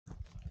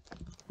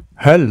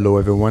Hello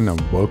everyone and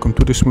welcome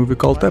to this movie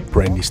called the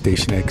Brandy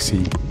Station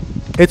XC.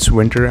 It's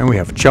winter and we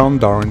have John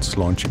Dorrance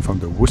launching from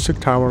the Woodstock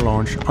Tower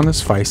launch on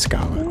his Vice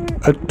Scala,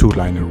 a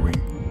two-liner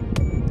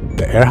wing.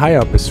 The air high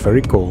up is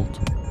very cold,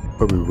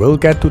 but we will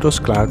get to those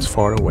clouds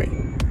far away.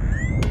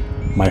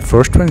 My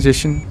first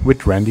transition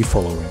with Randy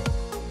following.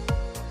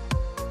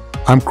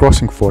 I'm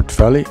crossing Fort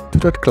Valley to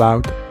that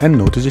cloud and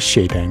notice a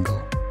shade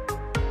angle.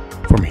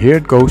 From here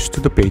it goes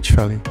to the Page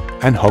Valley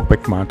and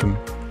Hogback Mountain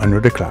under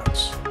the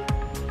clouds.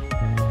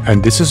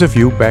 And this is a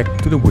view back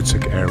to the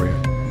Woodstock area.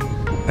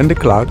 And the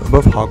cloud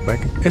above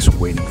Hogback is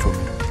waiting for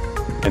me.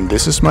 And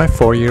this is my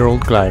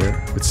 4-year-old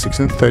glider with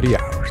 630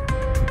 hours.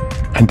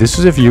 And this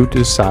is a view to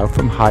the south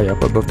from high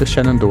up above the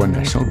Shenandoah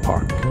National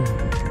Park.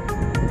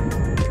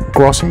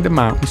 Crossing the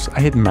mountains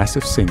I hit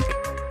massive sink,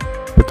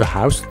 but the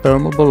house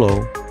thermal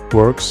below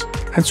works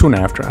and soon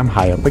after I'm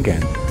high up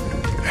again.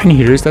 And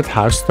here is that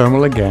house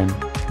thermal again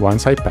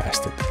once I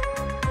passed it.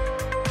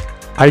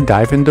 I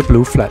dive in the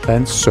blue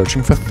flatlands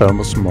searching for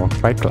thermals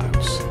marked by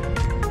clouds.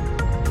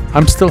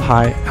 I'm still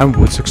high and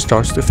Woodstock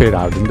starts to fade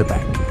out in the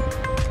back.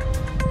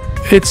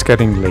 It's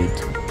getting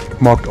late,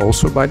 marked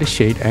also by the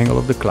shade angle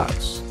of the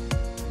clouds.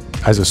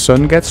 As the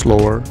sun gets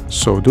lower,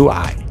 so do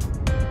I.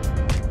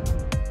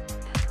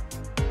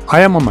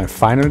 I am on my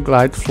final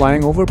glide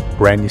flying over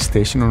Brandy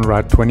Station on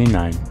Route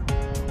 29.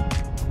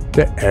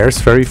 The air is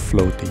very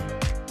floaty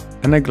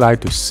and I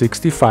glide to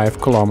 65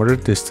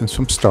 km distance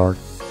from start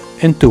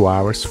in 2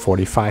 hours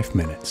 45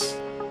 minutes.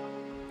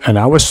 And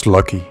I was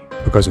lucky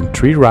because in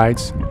 3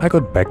 rides I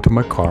got back to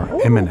my car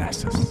in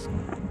Manassas.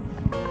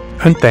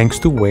 And thanks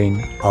to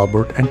Wayne,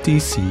 Albert and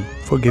TC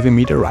for giving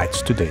me the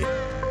rides today.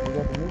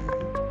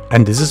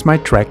 And this is my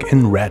track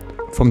in red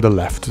from the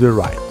left to the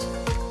right.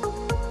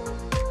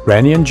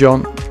 Randy and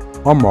John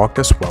are marked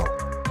as well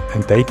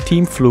and they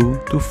team flew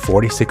to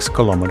 46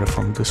 km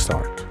from the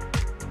start.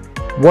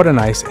 What a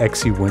nice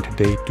XC winter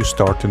day to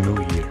start the new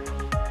year.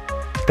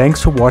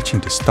 Thanks for watching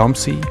this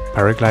TomC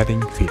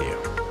paragliding video.